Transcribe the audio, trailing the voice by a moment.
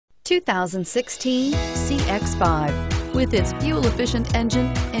2016 CX-5. With its fuel-efficient engine,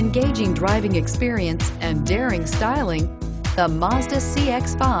 engaging driving experience, and daring styling, the Mazda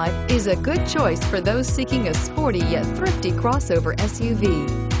CX-5 is a good choice for those seeking a sporty yet thrifty crossover SUV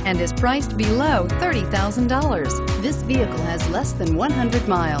and is priced below $30,000. This vehicle has less than 100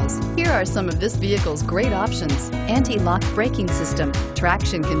 miles. Here are some of this vehicle's great options: anti-lock braking system,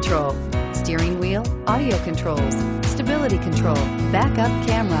 traction control, steering wheel audio controls, stability control, backup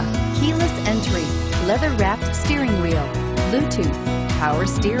camera, keyless entry, leather-wrapped steering wheel, Bluetooth, power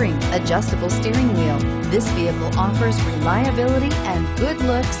steering, adjustable steering wheel. This vehicle offers reliability and good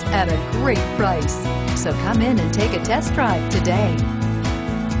looks at a great price. So come in and take a test drive today.